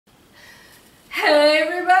Hey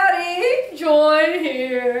everybody, JoAnn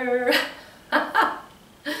here. I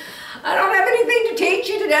don't have anything to teach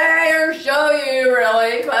you today or show you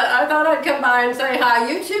really, but I thought I'd come by and say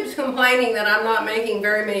hi. YouTube's complaining that I'm not making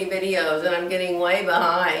very many videos and I'm getting way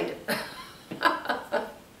behind.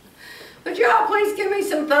 But y'all please give me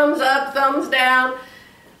some thumbs up, thumbs down.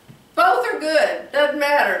 Both are good, doesn't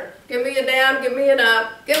matter. Give me a down, give me an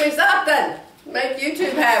up, give me something. Make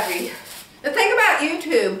YouTube happy. The thing about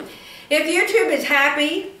YouTube, if YouTube is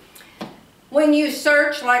happy, when you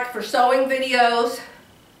search like for sewing videos,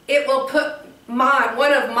 it will put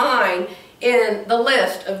one of mine in the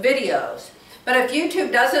list of videos. But if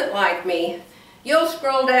YouTube doesn't like me, you'll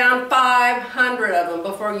scroll down 500 of them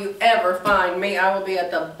before you ever find me. I will be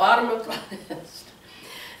at the bottom of the list.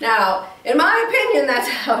 Now, in my opinion, that's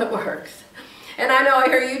how it works. And I know I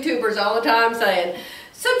hear YouTubers all the time saying,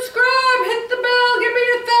 subscribe, hit the bell, give me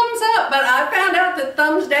a thumbs up. But I found out that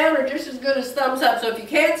thumbs down are just as good as thumbs up. So if you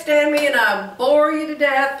can't stand me and I bore you to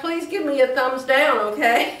death, please give me a thumbs down,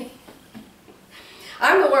 okay?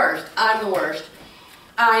 I'm the worst. I'm the worst.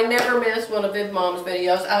 I never miss one of Viv Mom's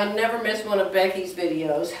videos. I never miss one of Becky's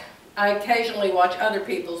videos. I occasionally watch other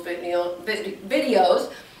people's videos,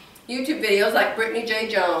 YouTube videos like Brittany J.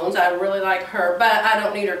 Jones. I really like her, but I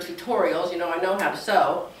don't need her tutorials. You know, I know how to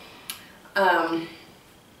sew.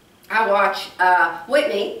 I watch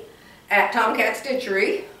Whitney at Tomcat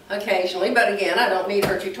Stitchery occasionally, but again, I don't need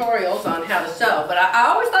her tutorials on how to sew. But I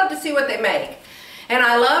always love to see what they make. And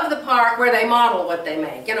I love the part where they model what they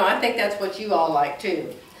make. You know, I think that's what you all like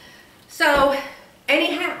too. So,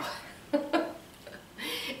 anyhow,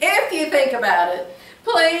 if you think about it,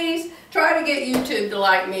 please try to get YouTube to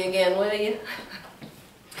like me again, will you?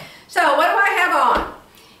 So, what do I have on?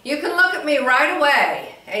 You can look at me right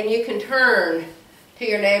away and you can turn to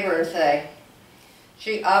your neighbor and say,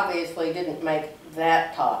 she obviously didn't make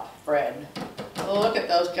that top, Fred. Look at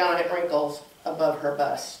those giant wrinkles above her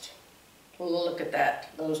bust. Look at that,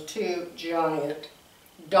 those two giant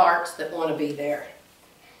darts that want to be there.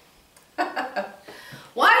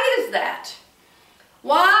 Why is that?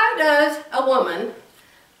 Why does a woman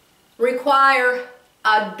require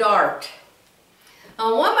a dart? A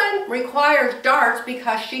woman requires darts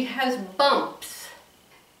because she has bumps.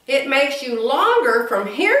 It makes you longer from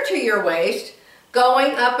here to your waist,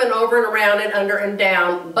 going up and over and around and under and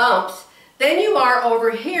down bumps, than you are over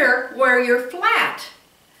here where you're flat.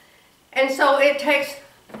 And so it takes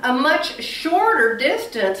a much shorter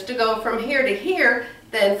distance to go from here to here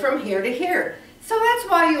than from here to here. So that's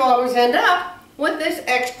why you always end up with this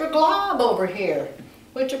extra glob over here,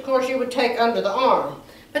 which of course you would take under the arm.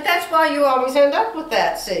 But that's why you always end up with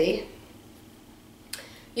that, see?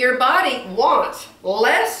 Your body wants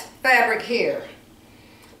less fabric here,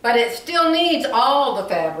 but it still needs all the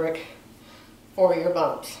fabric for your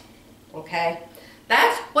bumps, okay?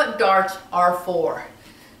 That's what darts are for.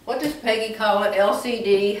 What does Peggy call it?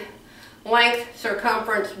 LCD, length,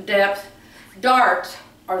 circumference, depth. Darts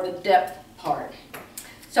are the depth part.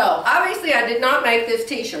 So, obviously I did not make this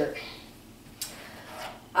t-shirt.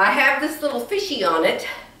 I have this little fishy on it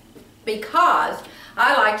because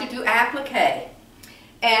I like to do applique.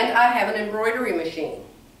 And I have an embroidery machine.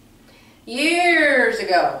 Years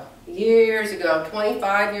ago,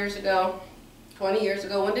 25 years ago, 20 years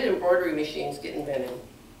ago, when did embroidery machines get invented?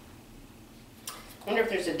 I wonder if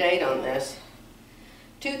there's a date on this.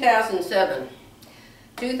 2007.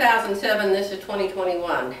 2007, this is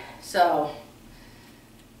 2021. So,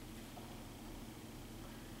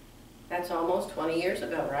 that's almost 20 years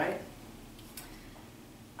ago, right?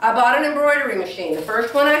 I bought an embroidery machine. The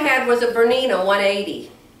first one I had was a Bernhardt 180.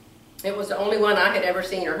 It was the only one I had ever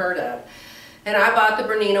seen or heard of. And I bought the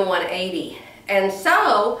Bernhardt 180. And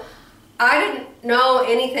so, I didn't know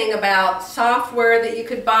anything about software that you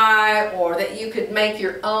could buy or that you could make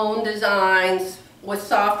your own designs with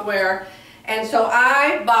software. And so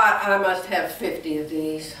I must have 50 of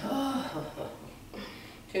these. Oh,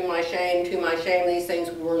 to my shame, these things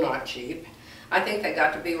were not cheap. I think they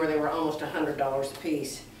got to be where they were almost $100 a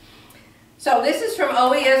piece. So this is from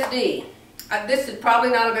OESD. This is probably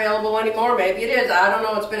not available anymore. Maybe it is. I don't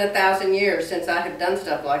know. It's been 1,000 years since I have done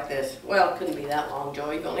stuff like this. Well, it couldn't be that long, Joe.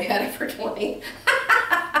 You've only had it for 20.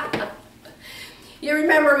 You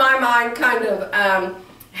remember my mind kind of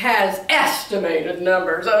has estimated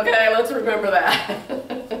numbers. Okay, let's remember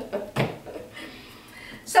that.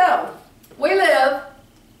 So, we live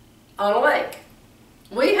on a lake.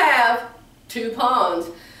 We have 2 ponds.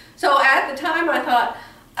 So at the time I thought,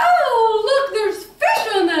 oh, look, there's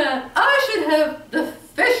fish on that. I should have the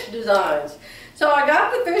fish designs. So I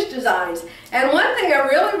got the fish designs. And one thing I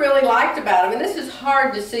really liked about them, and this is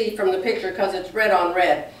hard to see from the picture because it's red on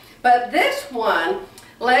red, But this one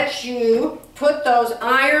lets you put those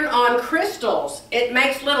iron-on crystals. It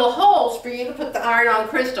makes little holes for you to put the iron-on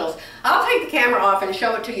crystals. I'll take the camera off and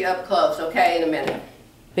show it to you up close, okay, in a minute.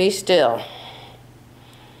 Be still.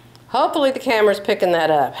 Hopefully the camera's picking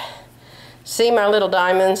that up. See my little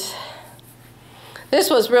diamonds? This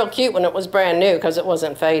was real cute when it was brand new because it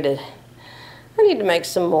wasn't faded. I need to make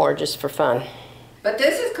some more just for fun. But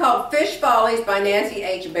this is called Fish Follies by Nancy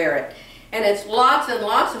H. Barrett. And it's lots and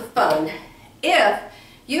lots of fun if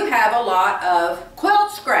you have a lot of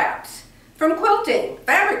quilt scraps from quilting,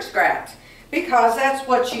 fabric scraps, because that's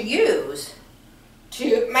what you use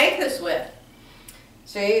to make this with.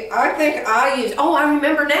 See, I think I use, oh, I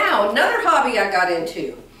remember now, another hobby I got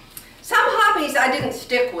into. Some hobbies I didn't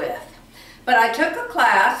stick with, but I took a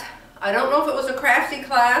class. I don't know if it was a craftsy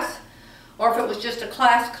class or if it was just a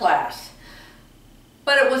class,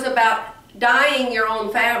 but it was about dyeing your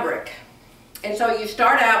own fabric. And so you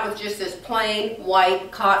start out with just this plain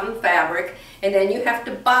white cotton fabric, and then you have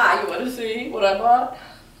to buy. You want to see what I bought?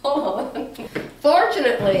 Hold on.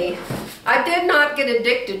 Fortunately, I did not get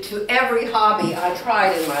addicted to every hobby I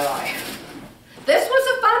tried in my life. This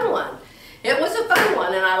was a fun one. It was a fun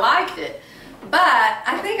one, and I liked it. But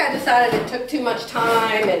I think I decided it took too much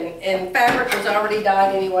time, and fabric was already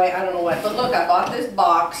dyed anyway. I don't know what. But look, I bought this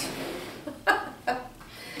box.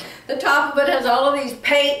 The top of it has all of these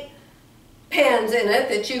paint pens in it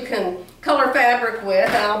that you can color fabric with,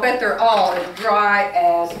 and I'll bet they're all as dry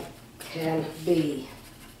as can be.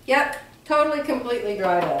 Yep, totally, completely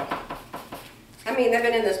dried up. I mean, they've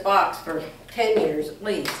been in this box for 10 years at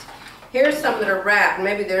least. Here's some that are wrapped.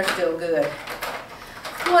 Maybe they're still good.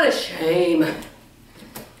 What a shame.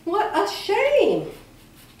 What a shame.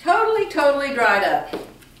 Totally, totally dried up.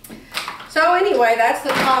 So anyway, that's the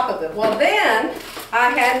top of it. Well, then I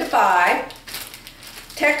had to buy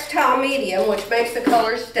textile medium, which makes the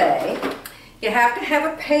colors stay. You have to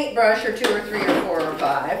have a paintbrush or 2 or 3 or 4 or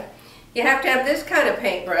 5. You have to have this kind of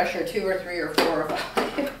paintbrush or 2 or 3 or 4 or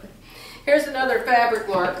 5. Here's another fabric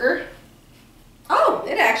marker. Oh,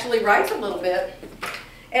 it actually writes a little bit.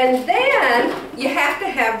 And then you have to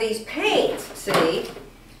have these paints, see?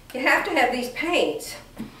 You have to have these paints.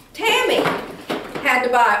 Tammy had to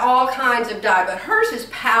buy all kinds of dye, but hers is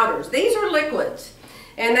powders. These are liquids,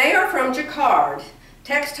 and they are from Jacquard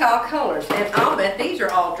Textile Colors, and I'll bet these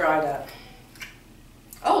are all dried up.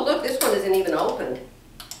 Oh, look, this one isn't even opened.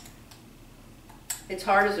 It's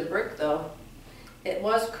hard as a brick, though. It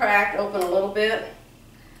was cracked open a little bit.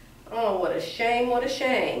 Oh, what a shame, what a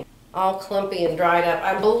shame. All clumpy and dried up.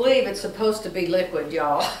 I believe it's supposed to be liquid,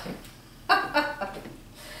 y'all.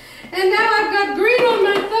 And now I've got green on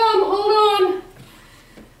my thumb. Hold on.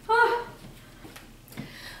 Oh.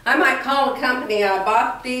 I might call the company I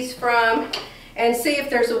bought these from and see if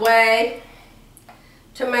there's a way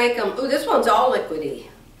to make them. Ooh, this one's all liquidy.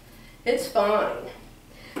 It's fine.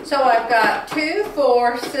 So I've got 2,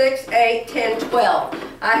 4, 6, 8, 10, 12.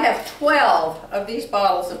 I have 12 of these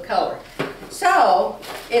bottles of color. So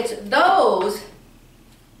it's those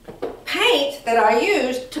paints that I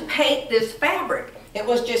used to paint this fabric. It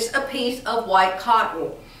was just a piece of white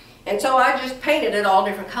cotton. And so I just painted it all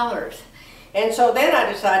different colors. And so then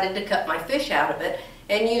I decided to cut my fish out of it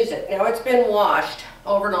and use it. Now it's been washed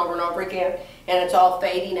over and over and over again, and it's all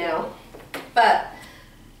fadey now. But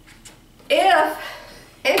if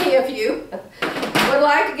any of you would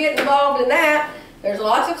like to get involved in that, there's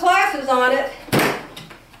lots of classes on it,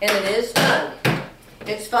 and it is fun.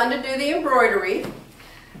 It's fun to do the embroidery,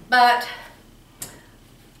 but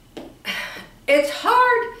it's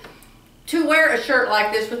hard to wear a shirt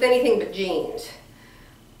like this with anything but jeans.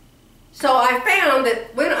 So I found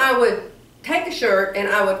that when I would take a shirt and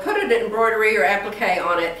I would put an embroidery or applique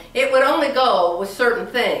on it, it would only go with certain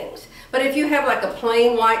things. But if you have like a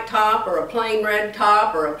plain white top or a plain red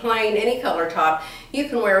top or a plain any color top, you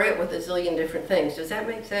can wear it with a zillion different things. Does that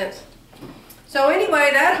make sense? So anyway,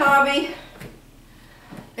 that hobby,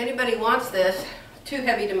 if anybody wants this, too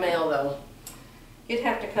heavy to mail though. You'd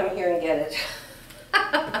have to come here and get it.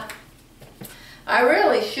 I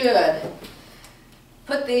really should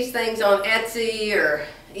put these things on Etsy or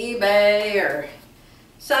eBay or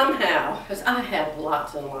somehow, because I have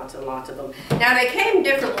lots and lots and lots of them. Now they came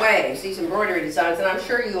different ways, these embroidery designs, and I'm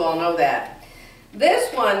sure you all know that.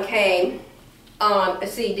 This one came on a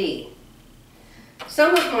CD.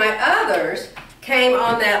 Some of my others came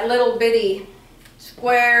on that little bitty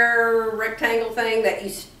square rectangle thing that you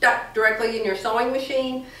stuck directly in your sewing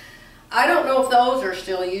machine. I don't know if those are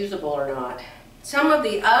still usable or not. Some of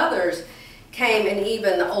the others came in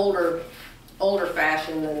even older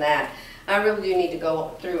fashion than that. I really do need to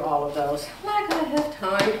go through all of those, like I have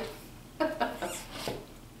time.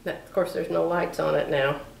 Of course, there's no lights on it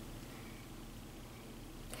now.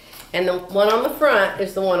 And the one on the front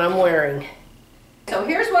is the one I'm wearing. So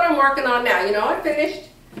here's what I'm working on now. You know, I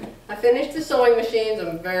finished the sewing machines.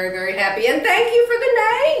 I'm very, very happy. And thank you for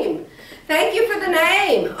the name. Thank you for the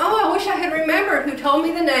name. Oh, I wish I had remembered who told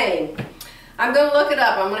me the name. I'm going to look it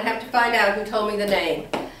up. I'm going to have to find out who told me the name.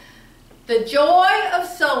 The Joy of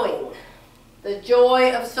Sewing. The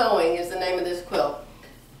Joy of Sewing is the name of this quilt.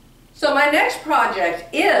 So my next project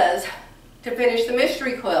is to finish the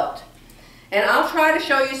mystery quilt. And I'll try to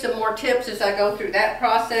show you some more tips as I go through that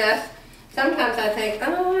process. Sometimes I think,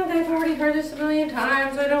 oh, they've already heard this a million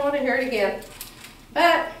times. I don't want to hear it again.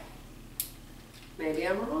 But maybe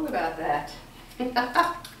I'm wrong about that.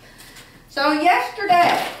 So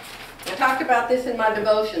yesterday, I talked about this in my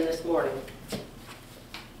devotion this morning.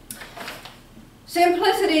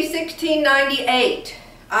 Simplicity 1698.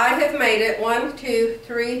 I have made it 1, 2,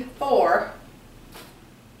 3, 4,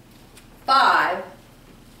 5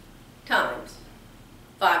 times.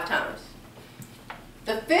 5 times.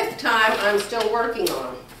 The 5th time I'm still working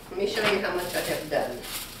on. Let me show you how much I have done.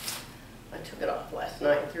 I took it off last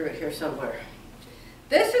night and threw it here somewhere.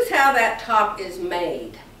 This is how that top is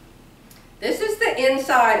made. This is the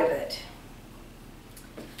inside of it.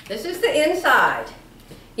 This is the inside.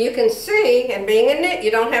 You can see, and being a knit, you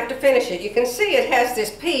don't have to finish it. You can see it has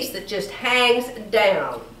this piece that just hangs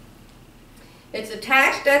down. It's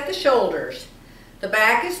attached at the shoulders. The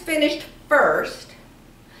back is finished first.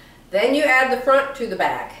 Then you add the front to the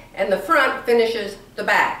back, and the front finishes the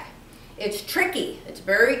back. It's tricky. It's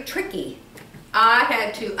very tricky. I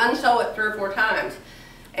had to unsew it 3 or 4 times.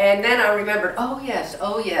 And then I remembered, oh yes,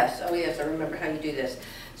 oh yes, oh yes, I remember how you do this.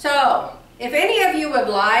 So, if any of you would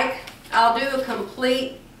like, I'll do a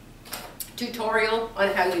complete tutorial on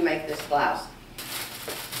how you make this blouse.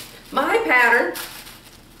 My pattern,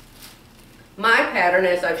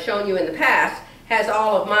 as I've shown you in the past, has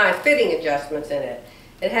all of my fitting adjustments in it.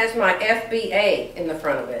 It has my FBA in the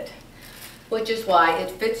front of it, which is why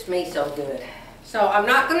it fits me so good. So I'm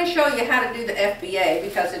not going to show you how to do the FBA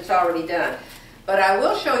because it's already done. But I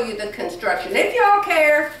will show you the construction. If y'all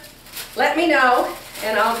care, let me know,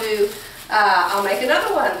 and I'll make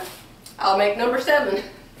another one. I'll make number 7.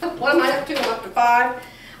 What am I up to? I'm up to 5.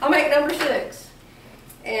 I'll make number 6.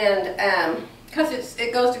 And because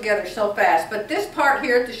it goes together so fast. But this part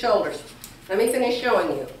here at the shoulders, let me finish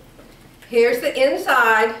showing you. Here's the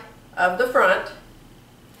inside of the front.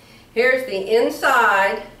 Here's the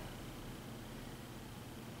inside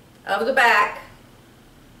of the back.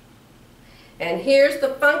 And here's the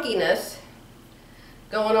funkiness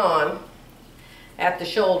going on at the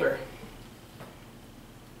shoulder.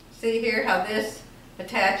 See here how this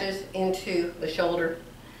attaches into the shoulder?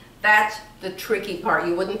 That's the tricky part.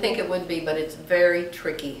 You wouldn't think it would be, but it's very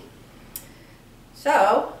tricky.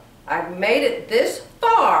 So, I've made it this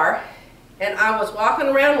far, and I was walking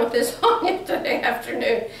around with this on yesterday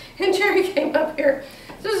afternoon, and Jerry came up here.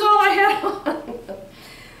 This is all I had on.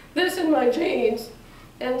 This and my jeans.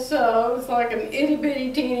 And so it was like an itty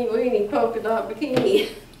bitty teeny weeny polka dot bikini.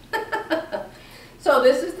 So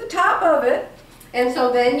this is the top of it. And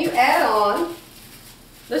so then you add on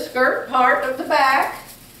the skirt part of the back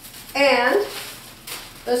and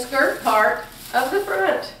the skirt part of the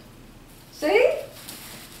front. See?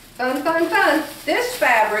 Fun, fun, fun. This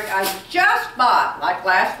fabric I just bought like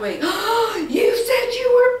last week. You said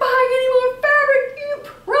you weren't buying any more fabric. You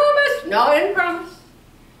promised. No, I didn't promise.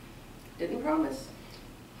 Didn't promise.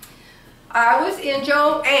 I was in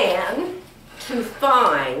JoAnn to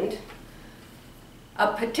find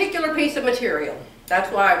a particular piece of material. That's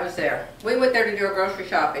why I was there. We went there to do our grocery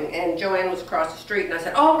shopping, and JoAnn was across the street, and I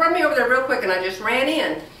said, oh, run me over there real quick, and I just ran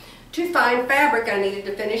in to find fabric I needed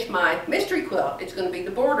to finish my mystery quilt. It's going to be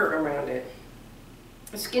the border around it,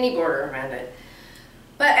 a skinny border around it.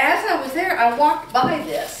 But as I was there, I walked by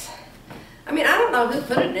this. I mean, I don't know who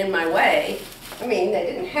put it in my way. I mean, they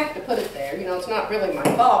didn't have to put it there. You know, it's not really my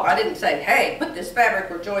fault. I didn't say, hey, put this fabric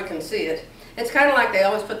where Joy can see it. It's kind of like they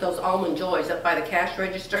always put those almond joys up by the cash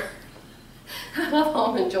register. I love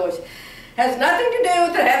almond joys. Has nothing to do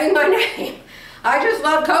with it having my name. I just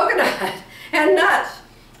love coconut and nuts.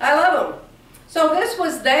 I love them. So this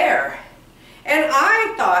was there. And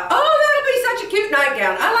I thought, oh, that'll be such a cute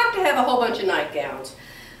nightgown. I like to have a whole bunch of nightgowns.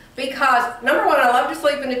 Because, number one, I love to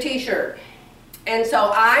sleep in a t-shirt. And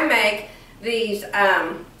so I make these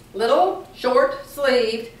little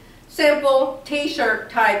short-sleeved, simple t-shirt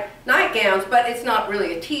type nightgowns, but it's not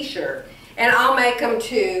really a t-shirt. And I'll make them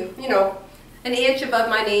to, you know, 1 inch above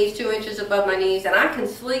my knees, 2 inches above my knees, and I can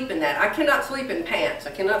sleep in that. I cannot sleep in pants.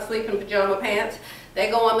 I cannot sleep in pajama pants. They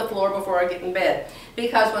go on the floor before I get in bed.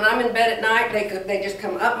 because when I'm in bed at night, they just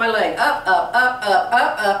come up my leg. Up, up, up, up,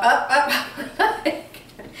 up, up, up, up my leg.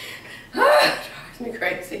 It drives me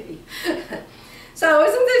crazy. So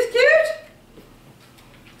isn't this cute?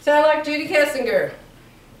 Sound like Judy Kessinger.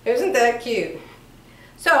 Isn't that cute?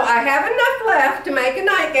 So I have enough left to make a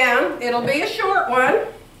nightgown. It'll be a short one,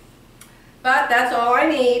 but that's all I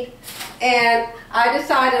need. And I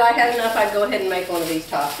decided I had enough, I'd go ahead and make one of these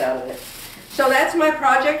tops out of it. So that's my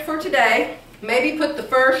project for today. Maybe put the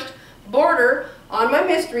first border on my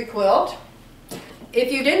mystery quilt.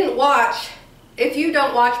 If you don't watch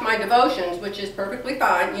my devotions, which is perfectly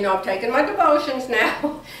fine, you know, I've taken my devotions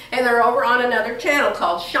now, and they're over on another channel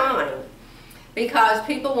called Shine, because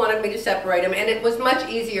people wanted me to separate them, and it was much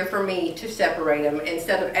easier for me to separate them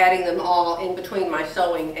instead of adding them all in between my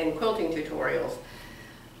sewing and quilting tutorials.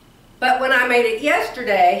 But when I made it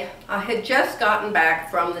yesterday, I had just gotten back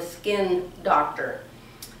from the skin doctor.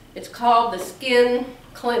 It's called the Skin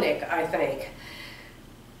Clinic, I think.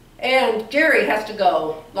 And Jerry has to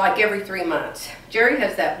go like every 3 months. Jerry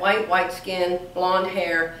has that white skin, blonde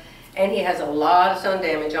hair, and he has a lot of sun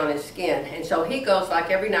damage on his skin. And so he goes like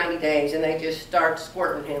every 90 days, and they just start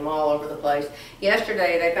squirting him all over the place.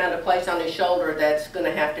 Yesterday, they found a place on his shoulder that's going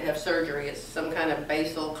to have surgery. It's some kind of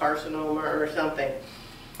basal carcinoma or something.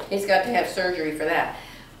 He's got to have surgery for that.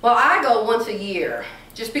 Well, I go once a year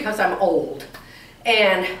just because I'm old.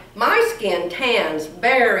 And my skin tans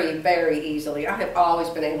very, very easily. I have always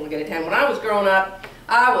been able to get a tan. When I was growing up,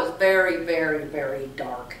 I was very, very, very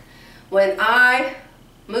dark. When I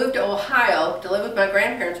moved to Ohio to live with my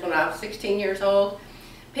grandparents when I was 16 years old,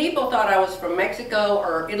 people thought I was from Mexico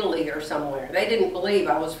or Italy or somewhere. They didn't believe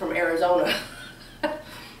I was from Arizona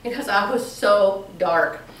because I was so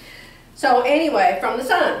dark. So anyway, from the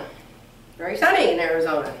sun. Very sunny in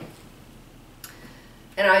Arizona.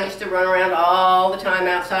 And I used to run around all the time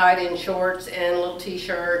outside in shorts and a little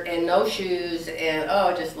t-shirt and no shoes, and oh,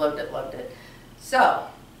 I just loved it, loved it. So,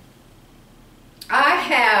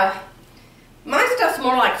 my stuff's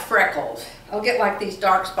more like freckles. I'll get like these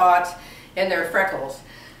dark spots and they're freckles.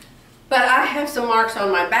 But I have some marks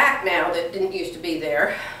on my back now that didn't used to be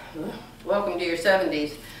there. Welcome to your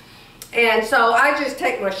 70s. And so I just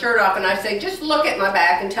take my shirt off and I say, just look at my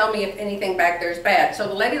back and tell me if anything back there is bad. So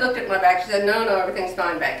the lady looked at my back, she said, no, everything's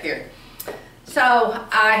fine back here. So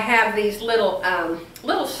I have these little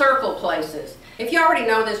circle places. If you already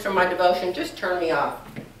know this from my devotion, just turn me off.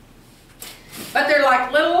 But they're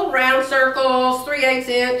like little round circles, 3/8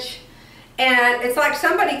 inch. And it's like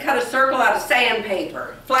somebody cut a circle out of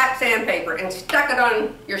sandpaper, flat sandpaper, and stuck it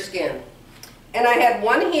on your skin. And I had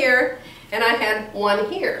one here, and I had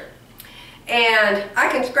one here. And I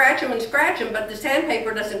can scratch them, but the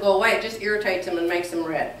sandpaper doesn't go away. It just irritates them and makes them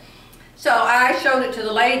red. So I showed it to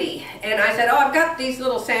the lady, and I said, oh, I've got these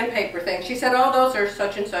little sandpaper things. She said, oh, those are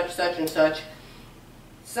such and such, such and such.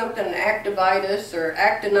 Something activitis or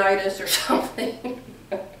actinitis or something.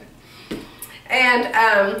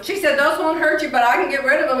 And she said, those won't hurt you, but I can get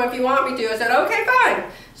rid of them if you want me to. I said, okay, fine.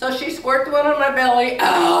 So she squirted the one on my belly.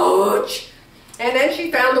 Ouch! And then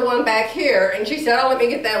she found the one back here, and she said, oh, let me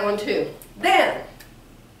get that one too. Then,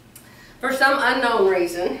 for some unknown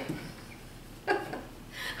reason,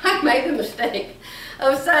 I made the mistake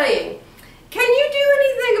of saying, can you do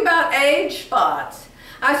anything about age spots?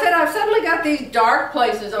 I said, I've suddenly got these dark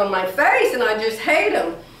places on my face and I just hate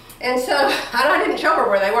them. And so, and I didn't show her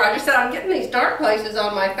where they were. I just said, I'm getting these dark places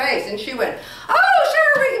on my face. And she went, oh,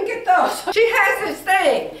 sure, we can get those. She has this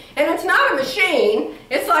thing, and it's not a machine.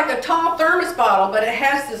 It's like a tall thermos bottle, but it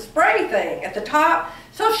has the spray thing at the top.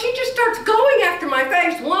 So she just starts going after my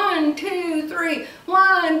face. 1, 2, 3.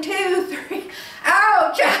 1, 2, 3.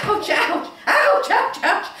 Ouch, ouch, ouch. Ouch, ouch,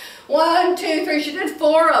 ouch. 1, 2, 3. She did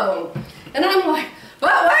 4 of them. And I'm like,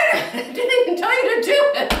 well, wait a minute. I didn't even tell you to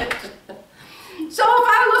do it. So if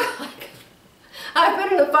I look like I've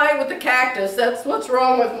been in a fight with the cactus, that's what's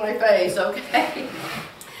wrong with my face, okay?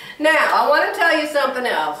 Now, I want to tell you something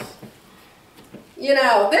else. You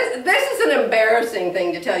know, this is an embarrassing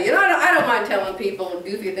thing to tell you. I don't mind telling people the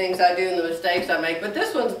goofy things I do and the mistakes I make, but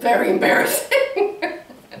this one's very embarrassing.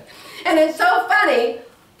 And it's so funny,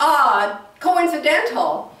 odd,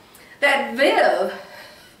 coincidental, that Viv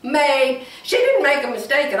she didn't make a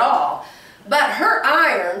mistake at all, but her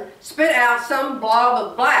iron spit out some blob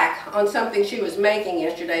of black on something she was making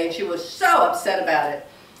yesterday, and she was so upset about it.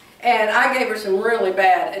 And I gave her some really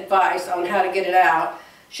bad advice on how to get it out.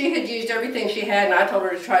 She had used everything she had, and I told her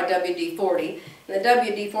to try WD-40, and the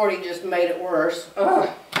WD-40 just made it worse. Ugh.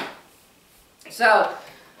 So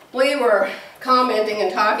we were commenting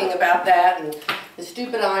and talking about that, and the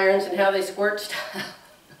stupid irons and how they squirt stuff.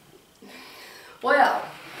 Well,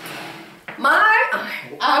 my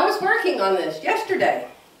iron, I was working on this yesterday,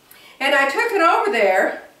 and I took it over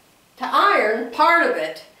there to iron part of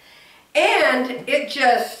it, and it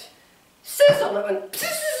just sizzled. It went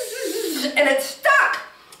and it stuck.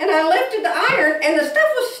 And I lifted the iron, and the stuff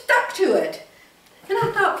was stuck to it. And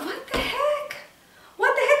I thought, what the heck?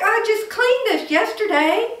 What the heck? I just cleaned this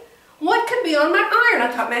yesterday. What could be on my iron?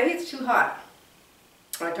 I thought maybe it's too hot.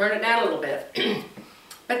 I turned it down a little bit.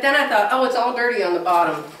 But then I thought, oh, it's all dirty on the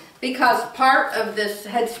bottom because part of this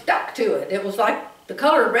had stuck to it. It was like the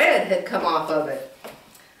color red had come off of it.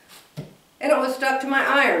 And it was stuck to my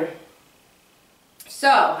iron.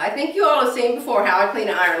 So, I think you all have seen before how I clean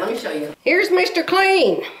an iron. Let me show you. Here's Mr.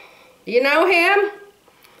 Clean. Do you know him?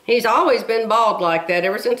 He's always been bald like that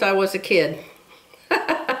ever since I was a kid.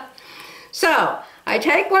 So, I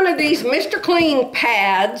take one of these Mr. Clean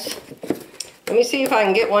pads. Let me see if I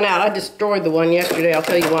can get one out. I destroyed the one yesterday. I'll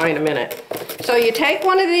tell you why in a minute. So, you take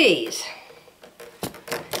one of these.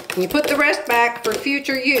 And you put the rest back for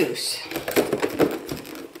future use.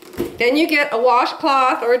 Then you get a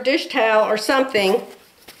washcloth or a dish towel or something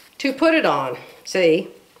to put it on, see?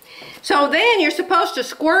 So then you're supposed to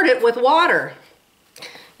squirt it with water.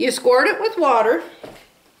 You squirt it with water.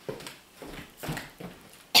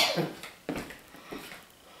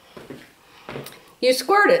 You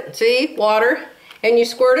squirt it, see, water, and you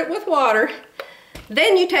squirt it with water.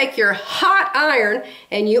 Then you take your hot iron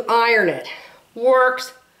and you iron it.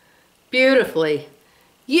 Works beautifully.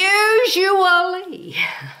 Usually.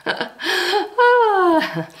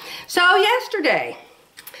 So yesterday,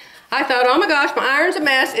 I thought, oh my gosh, my iron's a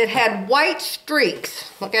mess. It had white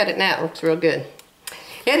streaks. Look at it now, it looks real good.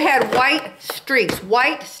 It had white streaks,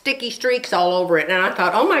 white sticky streaks all over it. And I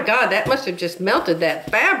thought, oh my God, that must have just melted that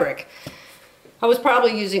fabric. I was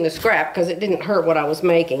probably using a scrap because it didn't hurt what I was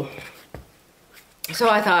making. So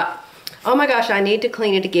I thought, oh my gosh, I need to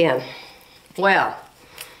clean it again. Well,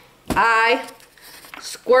 I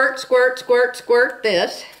squirt, squirt, squirt, squirt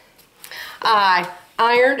this. I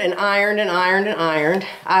ironed and ironed and ironed and ironed.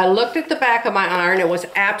 I looked at the back of my iron. It was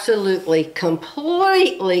absolutely,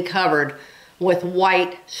 completely covered with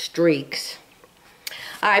white streaks.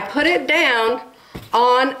 I put it down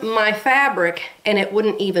on my fabric and it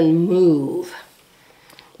wouldn't even move.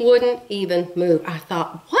 Wouldn't even move. I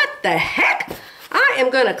thought, what the heck? I am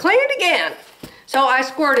gonna clean it again. So I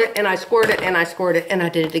squirt it and I squirt it and I squirt it and I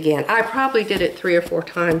did it again. I probably did it 3 or 4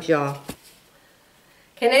 times, y'all.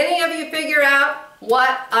 Can any of you figure out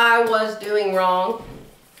what I was doing wrong?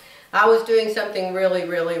 I was doing something really,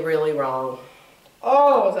 really, really wrong.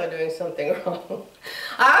 Oh, was I doing something wrong?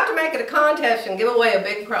 I have to make it a contest and give away a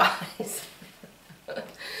big prize.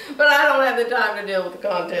 But I don't have the time to deal with the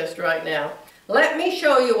contest right now. Let me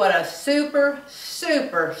show you what a super,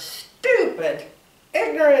 super stupid,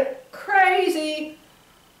 ignorant, crazy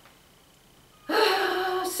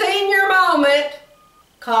senior moment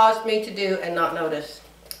caused me to do and not notice.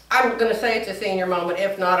 I'm going to say it's a senior moment.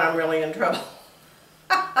 If not, I'm really in trouble.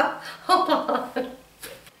 Hold on.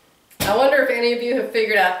 I wonder if any of you have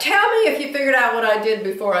figured out. Tell me if you figured out what I did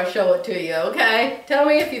before I show it to you, okay? Tell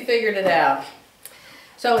me if you figured it out.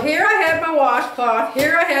 So here I had my washcloth.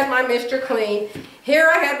 Here I had my Mr. Clean. Here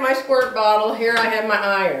I had my squirt bottle. Here I had my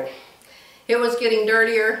iron. It was getting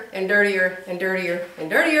dirtier and dirtier and dirtier and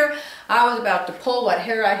dirtier. I was about to pull what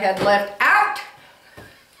hair I had left out.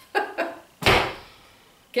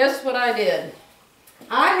 Guess what I did?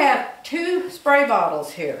 I have 2 spray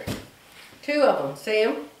bottles here. 2 of them, see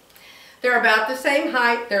them? They're about the same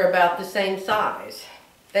height, they're about the same size.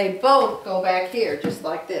 They both go back here, just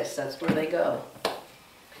like this. That's where they go.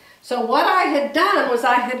 So what I had done was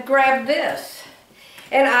I had grabbed this,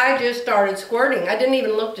 and I just started squirting. I didn't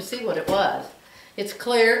even look to see what it was. It's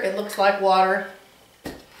clear, it looks like water,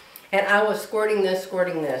 and I was squirting this,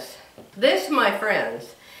 squirting this. This, my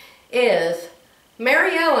friends, is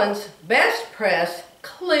Mary Ellen's Best Press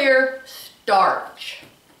Clear Starch.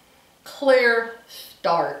 Clear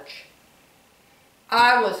Starch.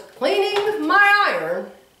 I was cleaning my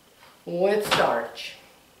iron with starch.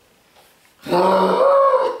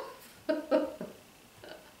 Oh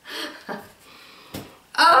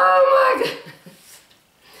my goodness.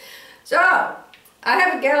 So, I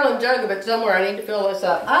have a gallon jug of it somewhere. I need to fill this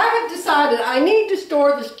up. I have decided I need to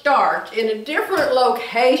store the starch in a different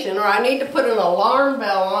location, or I need to put an alarm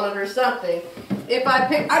bell on it or something. If I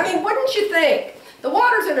pick, I mean, wouldn't you think? The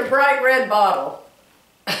water's in a bright red bottle.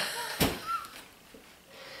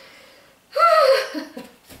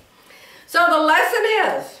 So the lesson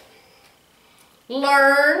is,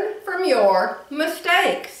 learn from your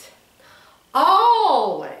mistakes.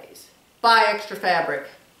 Always buy extra fabric.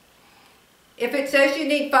 If it says you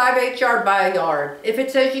need 5/8 yard, buy a yard. If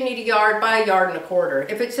it says you need a yard, buy a yard and a quarter.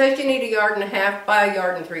 If it says you need a yard and a half, buy a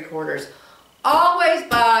yard and 3/4. Always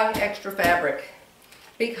buy extra fabric,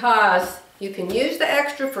 because you can use the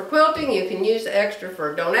extra for quilting, you can use the extra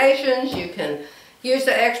for donations, you can use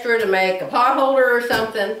the extra to make a pot holder or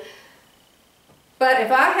something. But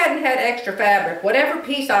if I hadn't had extra fabric, whatever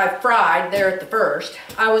piece I fried there at the first,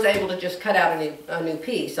 I was able to just cut out a new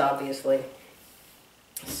piece, obviously.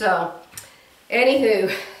 So,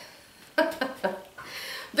 anywho,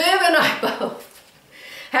 Viv and I both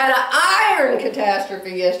had an iron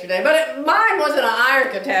catastrophe yesterday, but mine wasn't an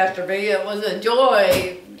iron catastrophe, it was a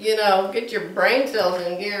joy, you know, get your brain cells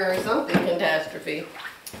in gear or something catastrophe.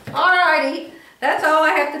 Alrighty, that's all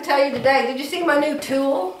I have to tell you today. Did you see my new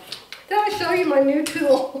tool? Did I show you my new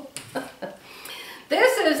tool?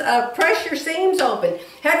 This is a press your seams open.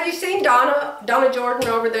 Have you seen Donna Jordan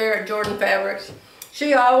over there at Jordan Fabrics?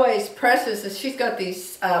 She always presses this. She's got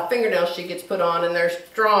these fingernails she gets put on, and they're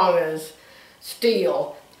strong as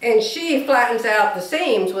steel. And she flattens out the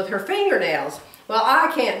seams with her fingernails. Well,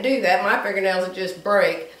 I can't do that. My fingernails would just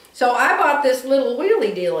break. So I bought this little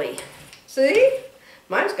wheelie dealy. See?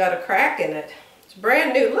 Mine's got a crack in it. It's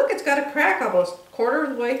brand new. Look, it's got a crack almost a quarter of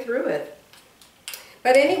the way through it.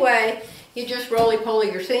 But anyway, you just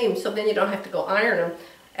roly-poly your seams, so then you don't have to go iron them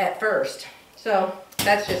at first. So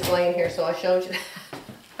that's just laying here, so I showed you that.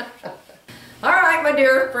 All right, my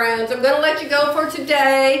dear friends, I'm going to let you go for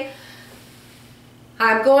today.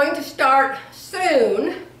 I'm going to start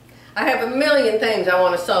soon. I have a million things I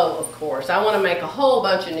want to sew, of course. I want to make a whole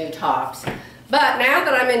bunch of new tops. But now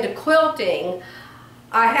that I'm into quilting,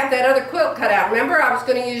 I have that other quilt cut out. Remember, I was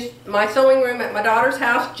going to use my sewing room at my daughter's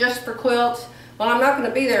house just for quilts. Well, I'm not going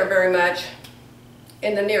to be there very much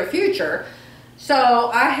in the near future. So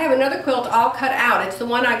I have another quilt all cut out. It's the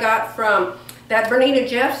one I got from that Bernita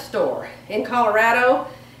Jeff store in Colorado.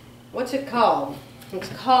 What's it called? It's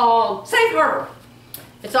called Safe Harbor.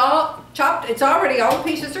 It's all chopped. It's already, all the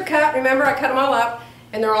pieces are cut. Remember, I cut them all up,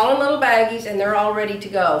 and they're all in little baggies, and they're all ready to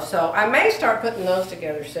go. So I may start putting those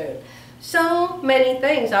together soon. So many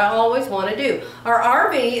things I always want to do. Our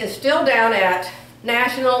RV is still down at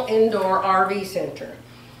National Indoor RV Center.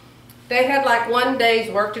 They had like 1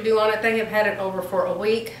 day's work to do on it. They have had it over for a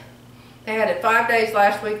week. They had it 5 days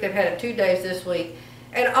last week. They've had it 2 days this week.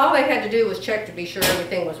 And all they had to do was check to be sure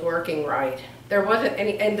everything was working right. There wasn't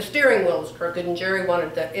any, and the steering wheel was crooked, and Jerry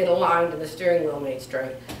wanted it aligned and the steering wheel made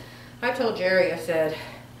straight. I told Jerry, I said,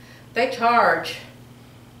 they charge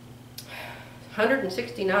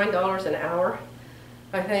 $169 an hour,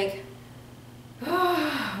 I think.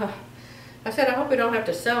 I said, I hope we don't have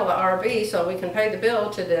to sell the RV so we can pay the bill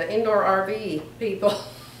to the indoor RV people.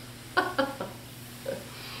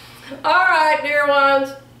 Alright, dear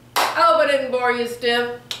ones. I hope I didn't bore you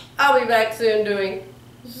stiff. I'll be back soon doing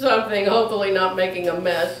something, hopefully not making a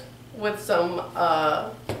mess with some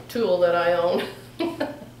tool that I own.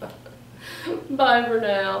 Bye for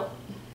now.